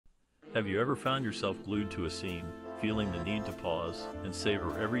Have you ever found yourself glued to a scene, feeling the need to pause and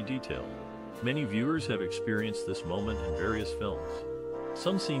savor every detail? Many viewers have experienced this moment in various films.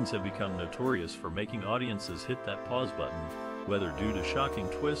 Some scenes have become notorious for making audiences hit that pause button, whether due to shocking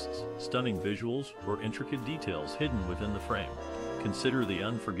twists, stunning visuals, or intricate details hidden within the frame. Consider the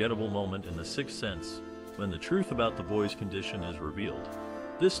unforgettable moment in The Sixth Sense, when the truth about the boy's condition is revealed.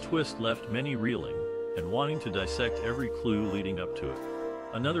 This twist left many reeling and wanting to dissect every clue leading up to it.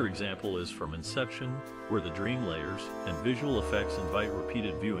 Another example is from Inception, where the dream layers and visual effects invite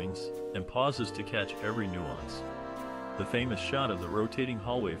repeated viewings and pauses to catch every nuance. The famous shot of the rotating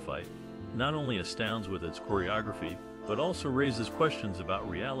hallway fight not only astounds with its choreography, but also raises questions about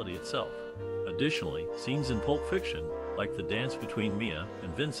reality itself. Additionally, scenes in Pulp Fiction, like the dance between Mia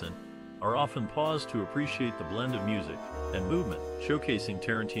and Vincent, are often paused to appreciate the blend of music and movement, showcasing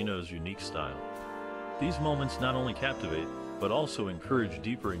Tarantino's unique style. These moments not only captivate, but also encourage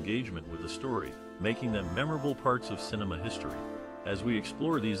deeper engagement with the story, making them memorable parts of cinema history. As we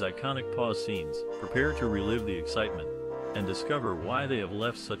explore these iconic pause scenes, prepare to relive the excitement and discover why they have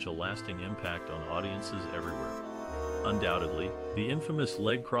left such a lasting impact on audiences everywhere. Undoubtedly, the infamous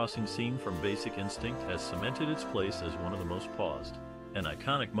leg-crossing scene from Basic Instinct has cemented its place as one of the most paused and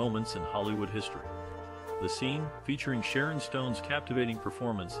iconic moments in Hollywood history. The scene, featuring Sharon Stone's captivating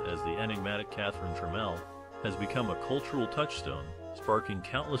performance as the enigmatic Catherine Trammell, has become a cultural touchstone, sparking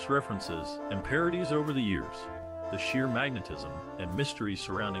countless references and parodies over the years. The sheer magnetism and mystery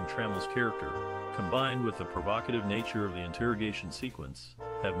surrounding Trammell's character, combined with the provocative nature of the interrogation sequence,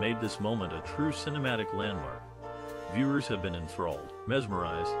 have made this moment a true cinematic landmark. Viewers have been enthralled,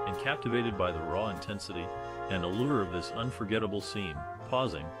 mesmerized, and captivated by the raw intensity and allure of this unforgettable scene,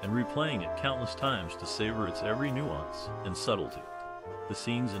 pausing and replaying it countless times to savor its every nuance and subtlety. The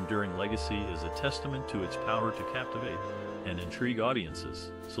scene's enduring legacy is a testament to its power to captivate and intrigue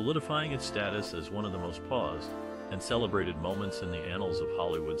audiences, solidifying its status as one of the most paused and celebrated moments in the annals of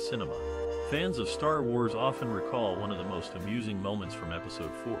Hollywood cinema. Fans of Star Wars often recall one of the most amusing moments from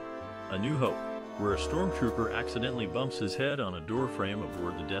Episode 4, A New Hope, where a stormtrooper accidentally bumps his head on a doorframe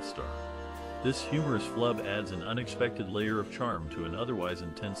aboard the Death Star. This humorous flub adds an unexpected layer of charm to an otherwise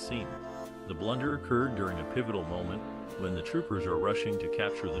intense scene. The blunder occurred during a pivotal moment when the troopers are rushing to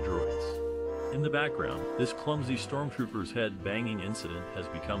capture the droids. In the background, this clumsy stormtrooper's head-banging incident has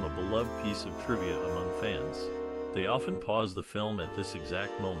become a beloved piece of trivia among fans. They often pause the film at this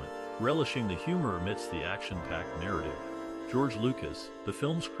exact moment, relishing the humor amidst the action-packed narrative. George Lucas, the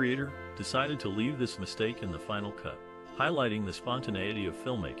film's creator, decided to leave this mistake in the final cut, highlighting the spontaneity of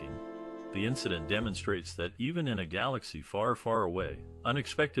filmmaking. The incident demonstrates that even in a galaxy far, far away,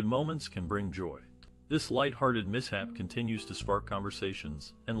 unexpected moments can bring joy. This light-hearted mishap continues to spark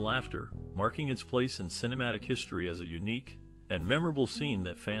conversations and laughter, marking its place in cinematic history as a unique and memorable scene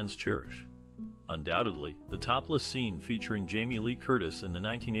that fans cherish. Undoubtedly, the topless scene featuring Jamie Lee Curtis in the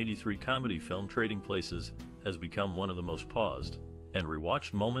 1983 comedy film Trading Places has become one of the most paused and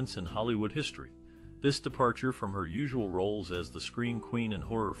rewatched moments in Hollywood history. This departure from her usual roles as the scream queen in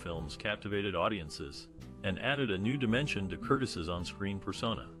horror films captivated audiences and added a new dimension to Curtis's on-screen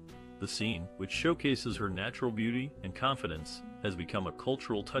persona. The scene, which showcases her natural beauty and confidence, has become a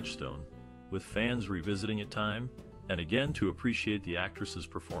cultural touchstone, with fans revisiting it time and again to appreciate the actress's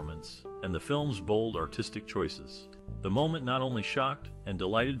performance and the film's bold artistic choices. The moment not only shocked and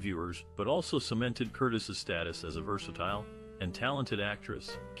delighted viewers, but also cemented Curtis's status as a versatile and talented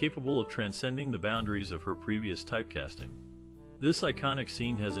actress, capable of transcending the boundaries of her previous typecasting. This iconic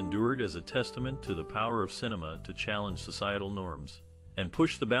scene has endured as a testament to the power of cinema to challenge societal norms and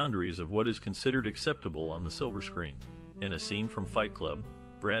push the boundaries of what is considered acceptable on the silver screen. In a scene from Fight Club,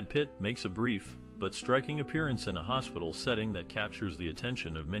 Brad Pitt makes a brief but striking appearance in a hospital setting that captures the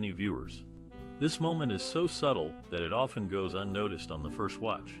attention of many viewers. This moment is so subtle that it often goes unnoticed on the first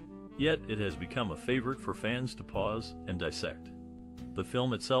watch, yet it has become a favorite for fans to pause and dissect. The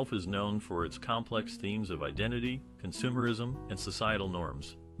film itself is known for its complex themes of identity, consumerism, and societal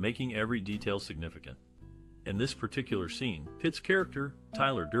norms, making every detail significant. In this particular scene, Pitt's character,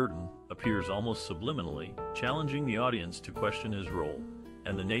 Tyler Durden, appears almost subliminally, challenging the audience to question his role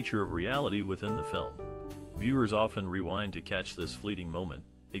and the nature of reality within the film. Viewers often rewind to catch this fleeting moment,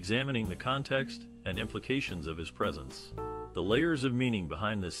 examining the context and implications of his presence. The layers of meaning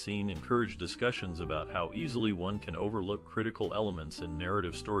behind this scene encourage discussions about how easily one can overlook critical elements in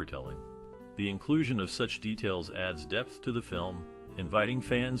narrative storytelling. The inclusion of such details adds depth to the film, inviting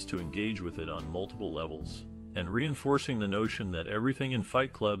fans to engage with it on multiple levels, and reinforcing the notion that everything in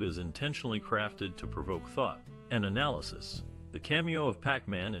Fight Club is intentionally crafted to provoke thought and analysis. The cameo of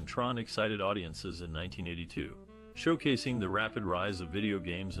Pac-Man in Tron excited audiences in 1982, showcasing the rapid rise of video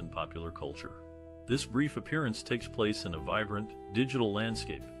games in popular culture. This brief appearance takes place in a vibrant, digital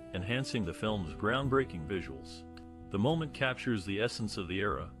landscape, enhancing the film's groundbreaking visuals. The moment captures the essence of the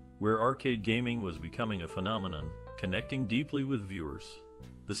era, where arcade gaming was becoming a phenomenon, connecting deeply with viewers.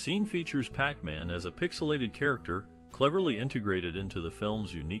 The scene features Pac-Man as a pixelated character, cleverly integrated into the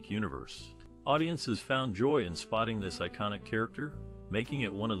film's unique universe. Audiences found joy in spotting this iconic character, making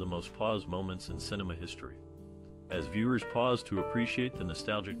it one of the most paused moments in cinema history. As viewers paused to appreciate the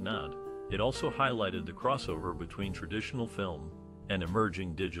nostalgic nod, it also highlighted the crossover between traditional film and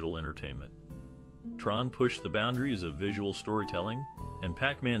emerging digital entertainment. Tron pushed the boundaries of visual storytelling, and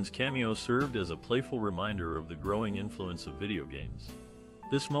Pac-Man's cameo served as a playful reminder of the growing influence of video games.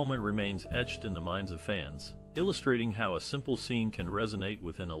 This moment remains etched in the minds of fans, illustrating how a simple scene can resonate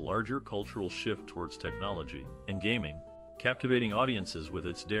within a larger cultural shift towards technology and gaming, captivating audiences with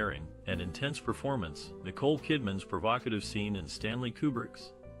its daring and intense performance. Nicole Kidman's provocative scene in Stanley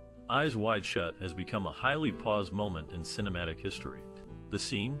Kubrick's Eyes Wide Shut has become a highly paused moment in cinematic history. The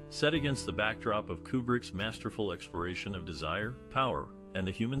scene, set against the backdrop of Kubrick's masterful exploration of desire, power, and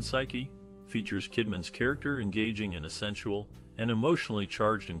the human psyche, features Kidman's character engaging in a sensual and emotionally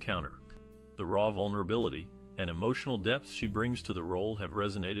charged encounter. The raw vulnerability and emotional depth she brings to the role have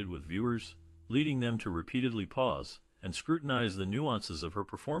resonated with viewers, leading them to repeatedly pause and scrutinize the nuances of her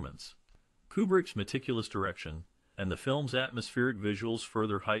performance. Kubrick's meticulous direction and the film's atmospheric visuals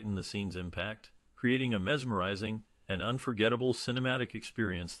further heighten the scene's impact, creating a mesmerizing and unforgettable cinematic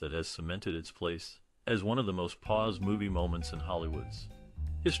experience that has cemented its place as one of the most paused movie moments in Hollywood's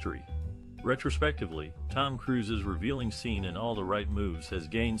history. Retrospectively, Tom Cruise's revealing scene in All the Right Moves has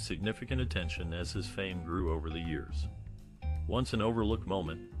gained significant attention as his fame grew over the years. Once an overlooked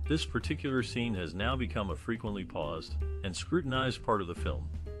moment, this particular scene has now become a frequently paused and scrutinized part of the film.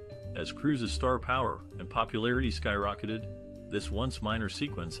 As Cruise's star power and popularity skyrocketed, this once minor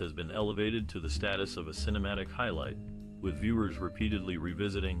sequence has been elevated to the status of a cinematic highlight, with viewers repeatedly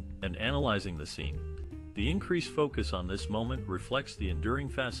revisiting and analyzing the scene. The increased focus on this moment reflects the enduring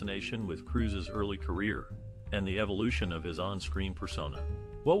fascination with Cruise's early career and the evolution of his on-screen persona.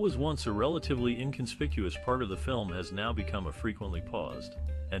 What was once a relatively inconspicuous part of the film has now become a frequently paused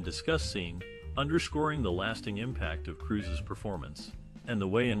and discussed scene, underscoring the lasting impact of Cruise's performance and the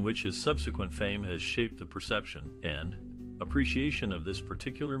way in which his subsequent fame has shaped the perception and appreciation of this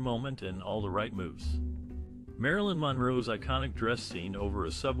particular moment in All the Right Moves. Marilyn Monroe's iconic dress scene over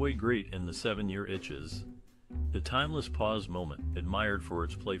a subway grate in The 7-Year Itches, the timeless pause moment admired for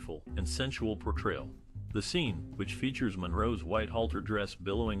its playful and sensual portrayal. The scene, which features Monroe's white halter dress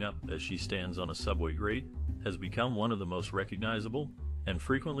billowing up as she stands on a subway grate, has become one of the most recognizable and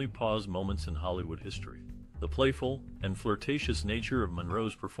frequently paused moments in Hollywood history. The playful and flirtatious nature of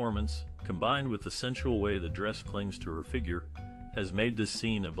Monroe's performance, combined with the sensual way the dress clings to her figure, has made this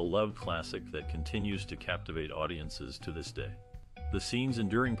scene a beloved classic that continues to captivate audiences to this day. The scene's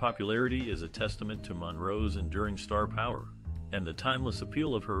enduring popularity is a testament to Monroe's enduring star power and the timeless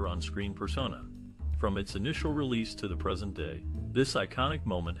appeal of her on-screen persona. From its initial release to the present day, this iconic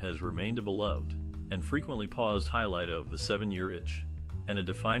moment has remained a beloved and frequently paused highlight of The 7-Year Itch, and a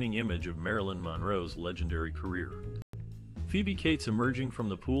defining image of Marilyn Monroe's legendary career. Phoebe Cates emerging from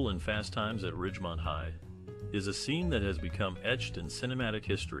the pool in Fast Times at Ridgemont High is a scene that has become etched in cinematic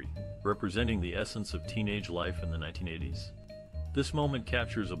history, representing the essence of teenage life in the 1980s. This moment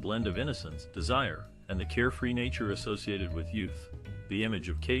captures a blend of innocence, desire, and the carefree nature associated with youth. The image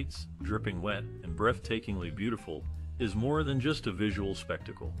of Cates, dripping wet and breathtakingly beautiful, is more than just a visual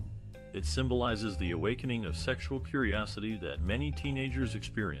spectacle. It symbolizes the awakening of sexual curiosity that many teenagers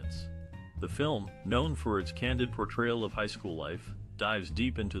experience. The film, known for its candid portrayal of high school life, dives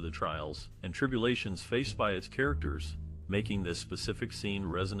deep into the trials and tribulations faced by its characters, making this specific scene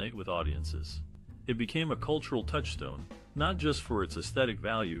resonate with audiences. It became a cultural touchstone, not just for its aesthetic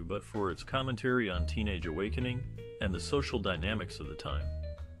value but for its commentary on teenage awakening and the social dynamics of the time.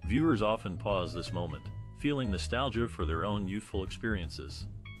 Viewers often pause this moment, feeling nostalgia for their own youthful experiences,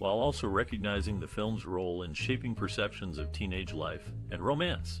 while also recognizing the film's role in shaping perceptions of teenage life and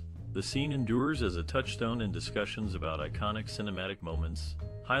romance. The scene endures as a touchstone in discussions about iconic cinematic moments,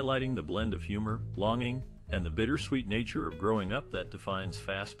 highlighting the blend of humor, longing, and the bittersweet nature of growing up that defines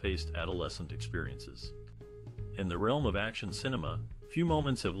fast-paced adolescent experiences. In the realm of action cinema, few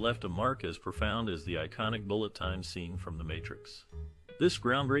moments have left a mark as profound as the iconic bullet time scene from The Matrix. This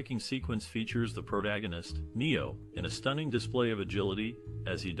groundbreaking sequence features the protagonist, Neo, in a stunning display of agility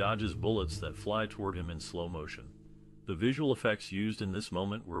as he dodges bullets that fly toward him in slow motion. The visual effects used in this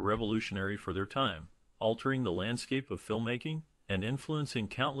moment were revolutionary for their time, altering the landscape of filmmaking and influencing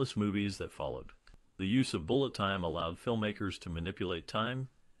countless movies that followed. The use of bullet time allowed filmmakers to manipulate time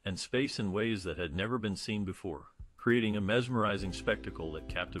and space in ways that had never been seen before, creating a mesmerizing spectacle that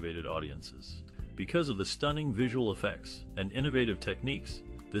captivated audiences. Because of the stunning visual effects and innovative techniques,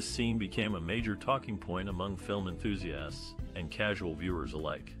 this scene became a major talking point among film enthusiasts and casual viewers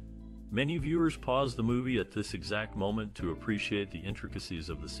alike. Many viewers paused the movie at this exact moment to appreciate the intricacies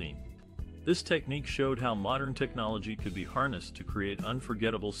of the scene. This technique showed how modern technology could be harnessed to create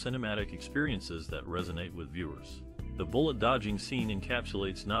unforgettable cinematic experiences that resonate with viewers. The bullet dodging scene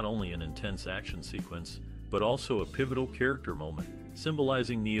encapsulates not only an intense action sequence, but also a pivotal character moment,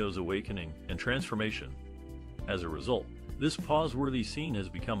 symbolizing Neo's awakening and transformation. As a result, this pause-worthy scene has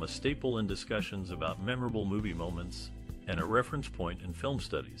become a staple in discussions about memorable movie moments and a reference point in film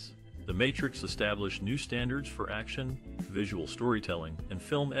studies. The Matrix established new standards for action, visual storytelling, and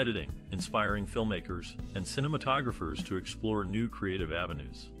film editing, inspiring filmmakers and cinematographers to explore new creative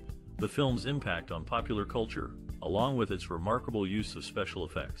avenues. The film's impact on popular culture, along with its remarkable use of special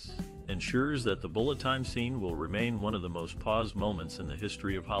effects, ensures that the bullet time scene will remain one of the most paused moments in the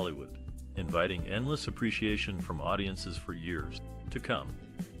history of Hollywood, inviting endless appreciation from audiences for years to come.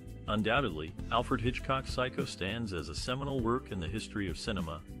 Undoubtedly, Alfred Hitchcock's Psycho stands as a seminal work in the history of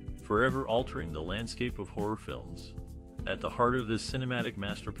cinema, forever altering the landscape of horror films. At the heart of this cinematic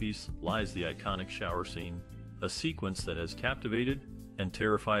masterpiece lies the iconic shower scene, a sequence that has captivated and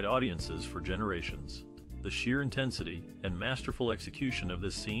terrified audiences for generations. The sheer intensity and masterful execution of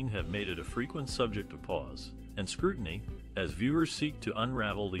this scene have made it a frequent subject of pause and scrutiny as viewers seek to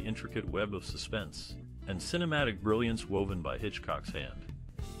unravel the intricate web of suspense and cinematic brilliance woven by Hitchcock's hand.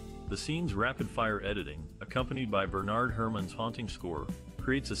 The scene's rapid-fire editing, accompanied by Bernard Herrmann's haunting score,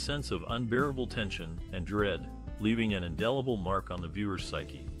 creates a sense of unbearable tension and dread, leaving an indelible mark on the viewer's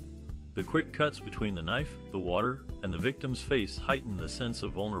psyche. The quick cuts between the knife, the water, and the victim's face heighten the sense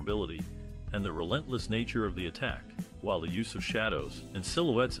of vulnerability and the relentless nature of the attack, while the use of shadows and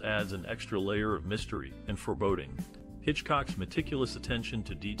silhouettes adds an extra layer of mystery and foreboding. Hitchcock's meticulous attention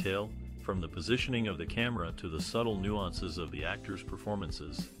to detail, from the positioning of the camera to the subtle nuances of the actors'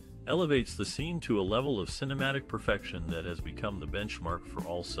 performances, elevates the scene to a level of cinematic perfection that has become the benchmark for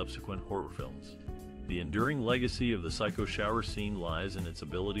all subsequent horror films. The enduring legacy of the Psycho shower scene lies in its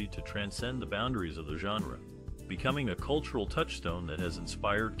ability to transcend the boundaries of the genre, becoming a cultural touchstone that has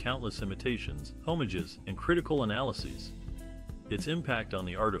inspired countless imitations, homages, and critical analyses. Its impact on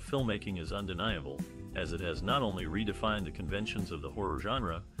the art of filmmaking is undeniable, as it has not only redefined the conventions of the horror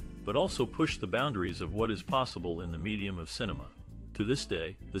genre, but also pushed the boundaries of what is possible in the medium of cinema. To this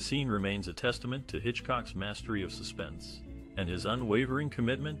day, the scene remains a testament to Hitchcock's mastery of suspense and his unwavering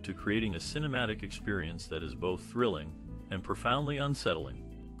commitment to creating a cinematic experience that is both thrilling and profoundly unsettling.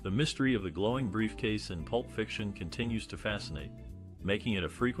 The mystery of the glowing briefcase in Pulp Fiction continues to fascinate, making it a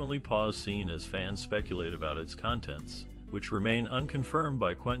frequently paused scene as fans speculate about its contents, which remain unconfirmed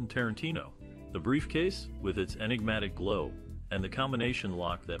by Quentin Tarantino. The briefcase, with its enigmatic glow, and the combination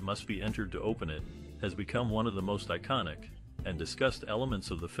lock that must be entered to open it, has become one of the most iconic and discussed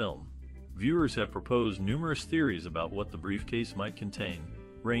elements of the film. Viewers have proposed numerous theories about what the briefcase might contain,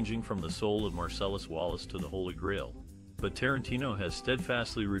 ranging from the soul of Marcellus Wallace to the Holy Grail, but Tarantino has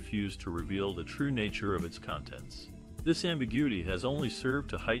steadfastly refused to reveal the true nature of its contents. This ambiguity has only served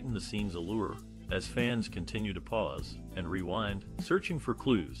to heighten the scene's allure, as fans continue to pause and rewind, searching for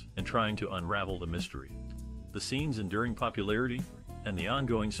clues and trying to unravel the mystery. The scene's enduring popularity and the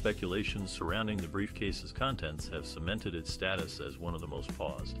ongoing speculations surrounding the briefcase's contents have cemented its status as one of the most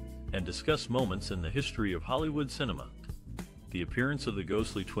paused and discussed moments in the history of Hollywood cinema. The appearance of the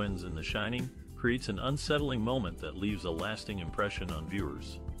ghostly twins in The Shining creates an unsettling moment that leaves a lasting impression on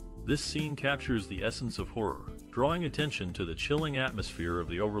viewers. This scene captures the essence of horror, drawing attention to the chilling atmosphere of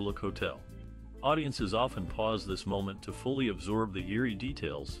the Overlook Hotel. Audiences often pause this moment to fully absorb the eerie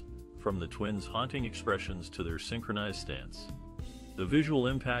details, from the twins' haunting expressions to their synchronized stance. The visual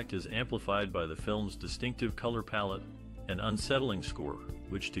impact is amplified by the film's distinctive color palette and unsettling score,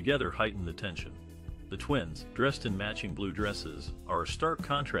 which together heighten the tension. The twins, dressed in matching blue dresses, are a stark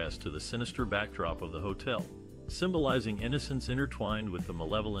contrast to the sinister backdrop of the hotel, symbolizing innocence intertwined with the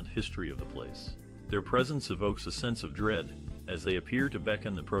malevolent history of the place. Their presence evokes a sense of dread, as they appear to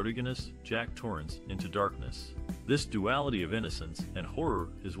beckon the protagonist, Jack Torrance, into darkness. This duality of innocence and horror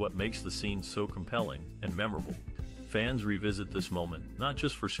is what makes the scene so compelling and memorable. Fans revisit this moment not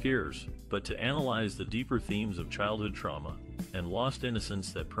just for scares, but to analyze the deeper themes of childhood trauma and lost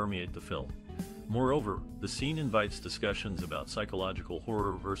innocence that permeate the film. Moreover, the scene invites discussions about psychological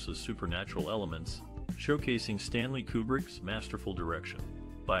horror versus supernatural elements, showcasing Stanley Kubrick's masterful direction.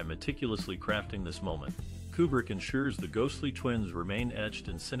 By meticulously crafting this moment, Kubrick ensures the ghostly twins remain etched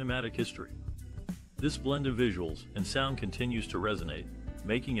in cinematic history. This blend of visuals and sound continues to resonate,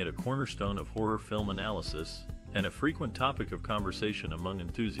 making it a cornerstone of horror film analysis and a frequent topic of conversation among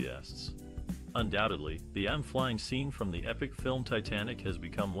enthusiasts. Undoubtedly, the I'm flying scene from the epic film Titanic has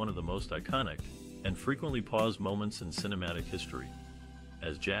become one of the most iconic and frequently paused moments in cinematic history.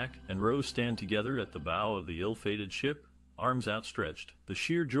 As Jack and Rose stand together at the bow of the ill-fated ship, arms outstretched, the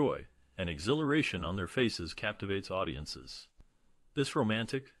sheer joy and exhilaration on their faces captivates audiences. This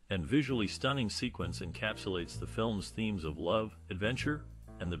romantic and visually stunning sequence encapsulates the film's themes of love, adventure,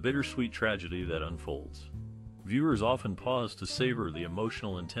 and the bittersweet tragedy that unfolds. Viewers often pause to savor the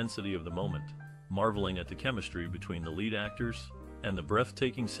emotional intensity of the moment, marveling at the chemistry between the lead actors and the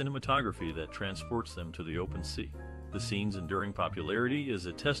breathtaking cinematography that transports them to the open sea. The scene's enduring popularity is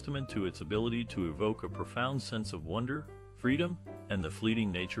a testament to its ability to evoke a profound sense of wonder, freedom, and the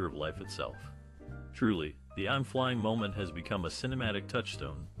fleeting nature of life itself. Truly, the I'm flying moment has become a cinematic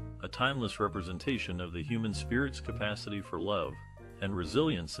touchstone, a timeless representation of the human spirit's capacity for love and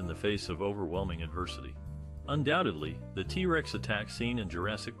resilience in the face of overwhelming adversity. Undoubtedly, the T-Rex attack scene in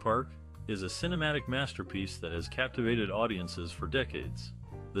Jurassic Park is a cinematic masterpiece that has captivated audiences for decades.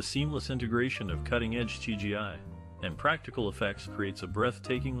 The seamless integration of cutting-edge CGI and practical effects creates a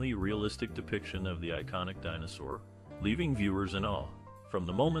breathtakingly realistic depiction of the iconic dinosaur, leaving viewers in awe. From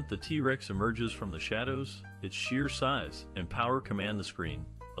the moment the T-Rex emerges from the shadows, its sheer size and power command the screen,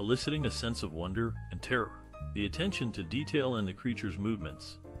 eliciting a sense of wonder and terror. The attention to detail in the creature's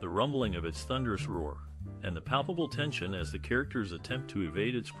movements, the rumbling of its thunderous roar, and the palpable tension as the characters attempt to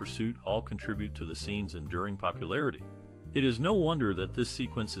evade its pursuit all contribute to the scene's enduring popularity. It is no wonder that this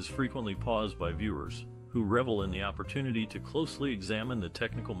sequence is frequently paused by viewers, who revel in the opportunity to closely examine the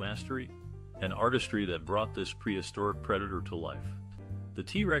technical mastery and artistry that brought this prehistoric predator to life. The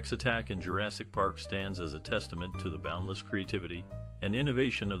T-Rex attack in Jurassic Park stands as a testament to the boundless creativity and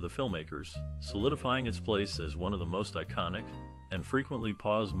innovation of the filmmakers, solidifying its place as one of the most iconic and frequently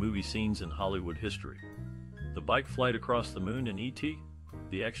paused movie scenes in Hollywood history. The bike flight across the moon in E.T.,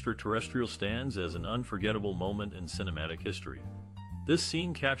 the extraterrestrial, stands as an unforgettable moment in cinematic history. This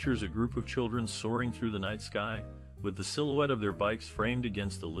scene captures a group of children soaring through the night sky, with the silhouette of their bikes framed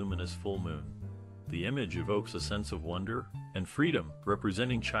against the luminous full moon. The image evokes a sense of wonder and freedom,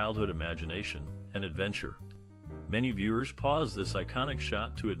 representing childhood imagination and adventure. Many viewers pause this iconic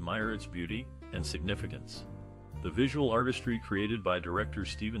shot to admire its beauty and significance. The visual artistry created by director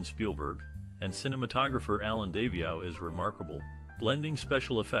Steven Spielberg and cinematographer Alan Daviau is remarkable, blending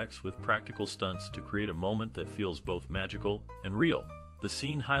special effects with practical stunts to create a moment that feels both magical and real. The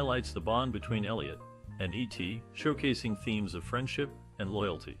scene highlights the bond between Elliot and E.T., showcasing themes of friendship and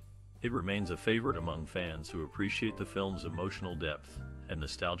loyalty. It remains a favorite among fans who appreciate the film's emotional depth and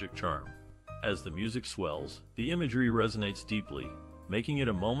nostalgic charm. As the music swells, the imagery resonates deeply, making it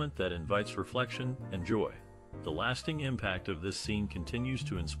a moment that invites reflection and joy. The lasting impact of this scene continues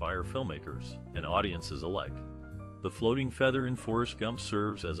to inspire filmmakers and audiences alike. The floating feather in Forrest Gump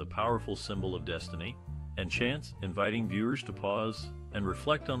serves as a powerful symbol of destiny and chance, inviting viewers to pause and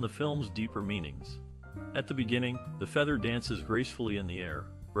reflect on the film's deeper meanings. At the beginning, the feather dances gracefully in the air,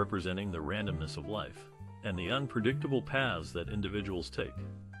 representing the randomness of life and the unpredictable paths that individuals take.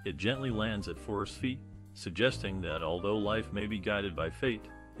 It gently lands at Forrest's feet, suggesting that although life may be guided by fate,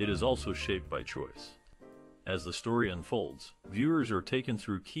 it is also shaped by choice. As the story unfolds, viewers are taken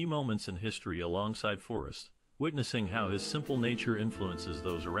through key moments in history alongside Forrest, witnessing how his simple nature influences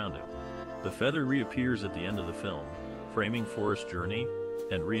those around him. The feather reappears at the end of the film, framing Forrest's journey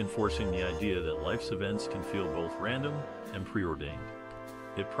and reinforcing the idea that life's events can feel both random and preordained.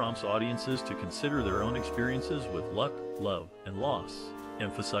 It prompts audiences to consider their own experiences with luck, love, and loss,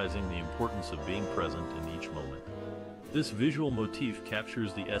 emphasizing the importance of being present in each moment. This visual motif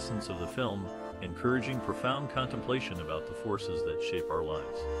captures the essence of the film, encouraging profound contemplation about the forces that shape our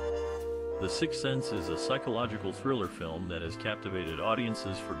lives. The Sixth Sense is a psychological thriller film that has captivated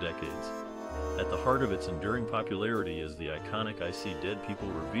audiences for decades. At the heart of its enduring popularity is the iconic "I See Dead People"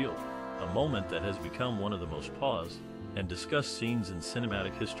 reveal, a moment that has become one of the most paused and discussed scenes in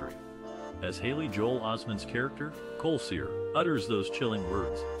cinematic history. As Haley Joel Osment's character, Cole Sear, utters those chilling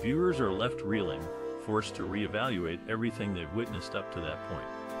words, viewers are left reeling, forced to reevaluate everything they've witnessed up to that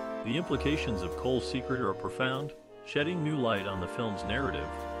point. The implications of Cole's secret are profound, shedding new light on the film's narrative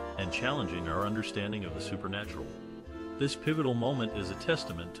and challenging our understanding of the supernatural. This pivotal moment is a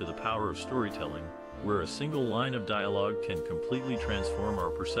testament to the power of storytelling, where a single line of dialogue can completely transform our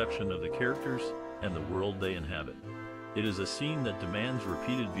perception of the characters and the world they inhabit. It is a scene that demands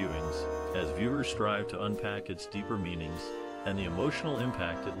repeated viewings, as viewers strive to unpack its deeper meanings and the emotional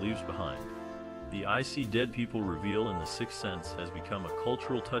impact it leaves behind. The "I See Dead People" reveal in The Sixth Sense has become a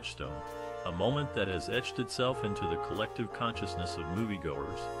cultural touchstone, a moment that has etched itself into the collective consciousness of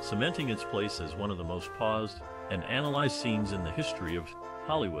moviegoers, cementing its place as one of the most paused and analyzed scenes in the history of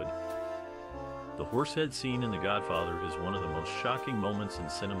Hollywood. The horsehead scene in The Godfather is one of the most shocking moments in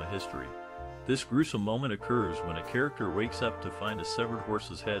cinema history. This gruesome moment occurs when a character wakes up to find a severed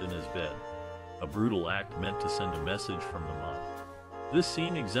horse's head in his bed, a brutal act meant to send a message from the mob. This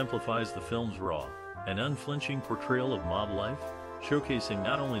scene exemplifies the film's raw and unflinching portrayal of mob life, showcasing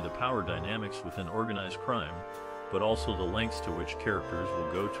not only the power dynamics within organized crime, but also the lengths to which characters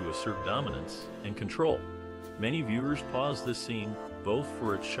will go to assert dominance and control. Many viewers pause this scene, both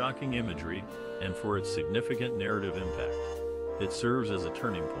for its shocking imagery and for its significant narrative impact. It serves as a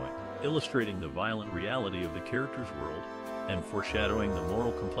turning point, illustrating the violent reality of the character's world and foreshadowing the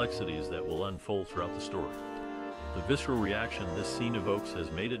moral complexities that will unfold throughout the story. The visceral reaction this scene evokes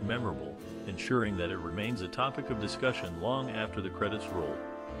has made it memorable, ensuring that it remains a topic of discussion long after the credits roll,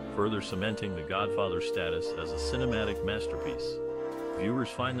 further cementing The Godfather's status as a cinematic masterpiece. Viewers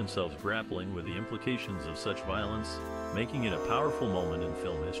find themselves grappling with the implications of such violence, making it a powerful moment in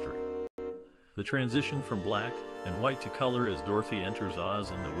film history. The transition from black and white to color as Dorothy enters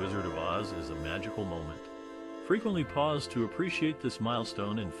Oz in The Wizard of Oz is a magical moment. Frequently pause to appreciate this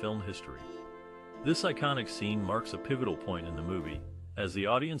milestone in film history. This iconic scene marks a pivotal point in the movie, as the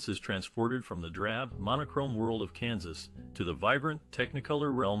audience is transported from the drab, monochrome world of Kansas to the vibrant,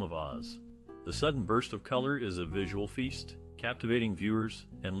 technicolor realm of Oz. The sudden burst of color is a visual feast, captivating viewers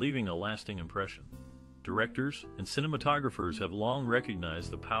and leaving a lasting impression. Directors and cinematographers have long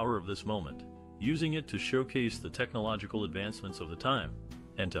recognized the power of this moment, using it to showcase the technological advancements of the time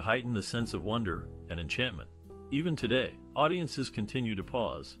and to heighten the sense of wonder and enchantment. Even today, audiences continue to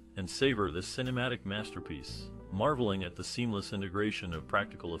pause and savor this cinematic masterpiece, marveling at the seamless integration of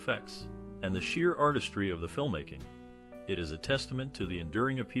practical effects and the sheer artistry of the filmmaking. It is a testament to the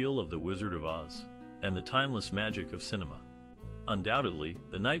enduring appeal of The Wizard of Oz and the timeless magic of cinema. Undoubtedly,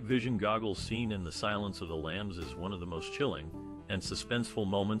 the night vision goggles scene in The Silence of the Lambs is one of the most chilling and suspenseful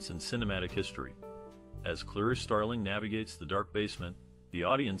moments in cinematic history. As Clarice Starling navigates the dark basement, the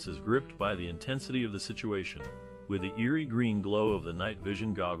audience is gripped by the intensity of the situation, with the eerie green glow of the night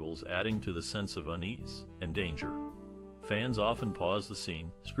vision goggles adding to the sense of unease and danger. Fans often pause the scene,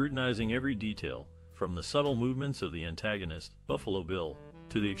 scrutinizing every detail, from the subtle movements of the antagonist, Buffalo Bill,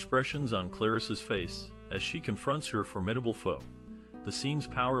 to the expressions on Clarice's face as she confronts her formidable foe. The scene's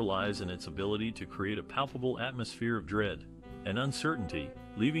power lies in its ability to create a palpable atmosphere of dread and uncertainty,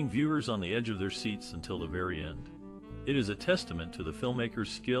 leaving viewers on the edge of their seats until the very end. It is a testament to the filmmaker's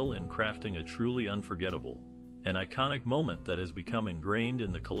skill in crafting a truly unforgettable and iconic moment that has become ingrained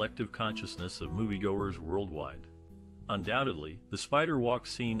in the collective consciousness of moviegoers worldwide. Undoubtedly, the spider walk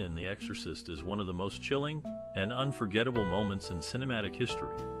scene in The Exorcist is one of the most chilling and unforgettable moments in cinematic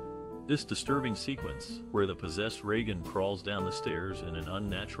history. This disturbing sequence, where the possessed Regan crawls down the stairs in an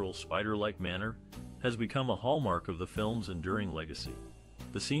unnatural spider-like manner, has become a hallmark of the film's enduring legacy.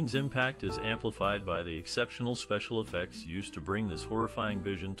 The scene's impact is amplified by the exceptional special effects used to bring this horrifying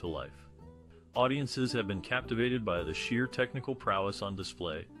vision to life. Audiences have been captivated by the sheer technical prowess on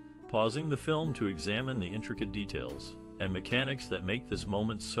display, pausing the film to examine the intricate details and mechanics that make this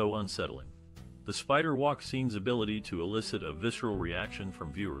moment so unsettling. The spider walk scene's ability to elicit a visceral reaction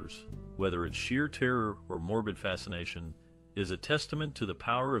from viewers, whether it's sheer terror or morbid fascination, is a testament to the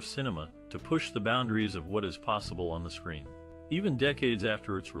power of cinema to push the boundaries of what is possible on the screen. Even decades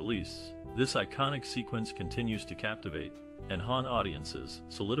after its release, this iconic sequence continues to captivate and haunt audiences,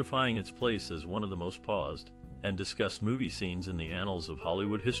 solidifying its place as one of the most paused and discussed movie scenes in the annals of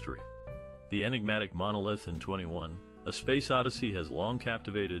Hollywood history. The enigmatic monolith in 21, A Space Odyssey has long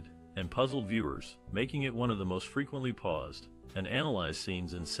captivated and puzzled viewers, making it one of the most frequently paused and analyzed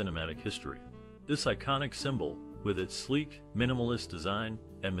scenes in cinematic history. This iconic symbol, with its sleek, minimalist design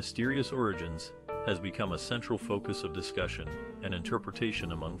and mysterious origins, has become a central focus of discussion and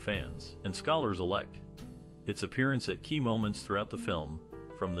interpretation among fans and scholars alike. Its appearance at key moments throughout the film,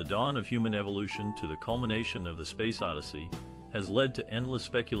 from the dawn of human evolution to the culmination of The Space Odyssey, has led to endless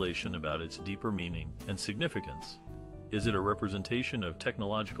speculation about its deeper meaning and significance. Is it a representation of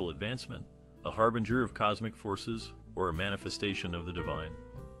technological advancement, a harbinger of cosmic forces, or a manifestation of the divine?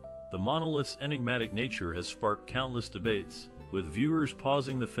 The monolith's enigmatic nature has sparked countless debates, with viewers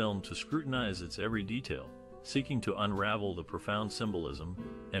pausing the film to scrutinize its every detail, seeking to unravel the profound symbolism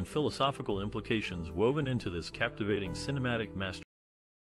and philosophical implications woven into this captivating cinematic masterpiece.